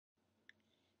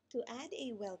To add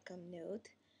a welcome note,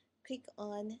 click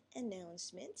on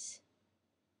Announcements,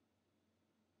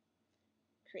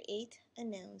 create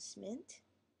announcement,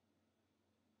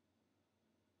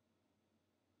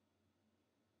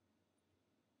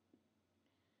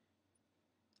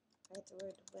 write the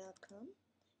word welcome.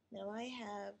 Now I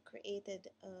have created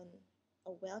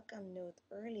a welcome note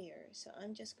earlier, so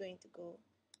I'm just going to go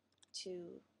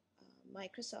to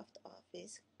Microsoft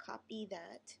Office, copy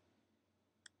that,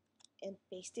 and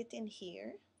paste it in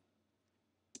here.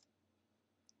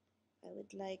 I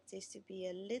would like this to be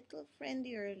a little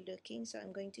friendlier looking, so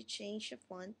I'm going to change the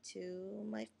font to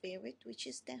my favorite, which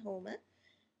is Tahoma,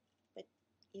 but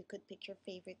you could pick your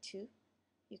favorite too.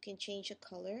 You can change the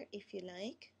color if you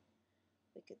like.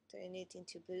 We could turn it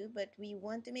into blue, but we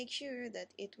want to make sure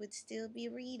that it would still be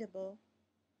readable.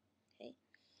 Okay.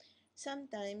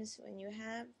 Sometimes when you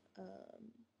have,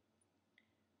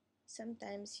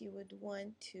 sometimes you would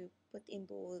want to put in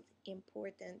bold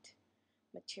important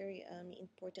material,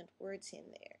 important words in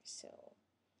there. So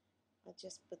I'll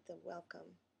just put the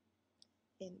welcome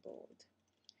in bold.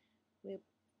 We'll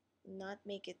not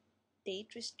make it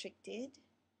date restricted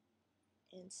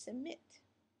and submit.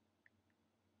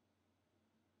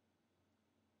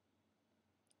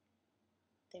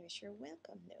 There's your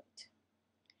welcome note.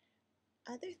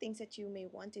 Other things that you may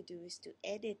want to do is to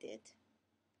edit it.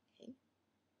 Okay.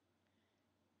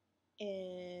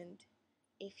 And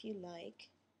if you like,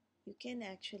 you can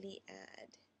actually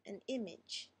add an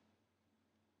image.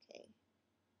 Okay.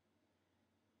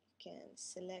 You can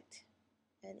select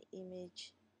an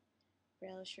image,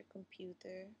 browse your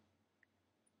computer.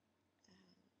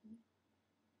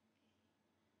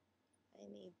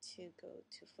 I need to go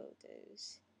to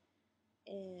photos,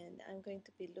 and I'm going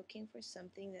to be looking for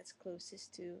something that's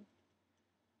closest to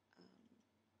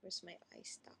where's my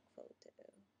iStock photo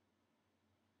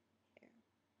here.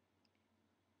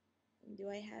 Do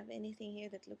I have anything here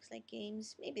that looks like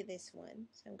games? Maybe this one,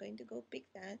 so I'm going to go pick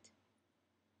that,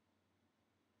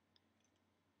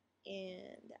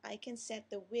 and I can set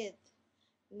the width.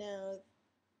 Now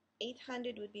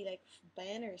 800 would be like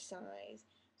banner size,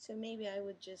 so maybe I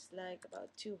would just like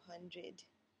about 200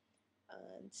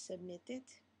 and submit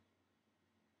it.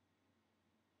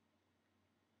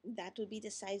 That would be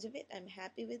the size of it. I'm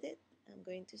happy with it. I'm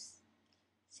going to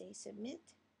say submit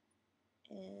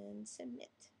and submit.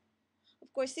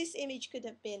 Of course, this image could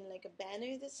have been like a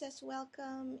banner that says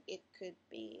welcome. It could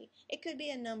be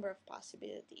a number of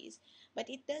possibilities, but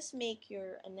it does make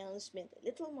your announcement a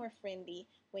little more friendly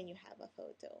when you have a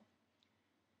photo.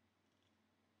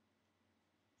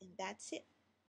 And that's it.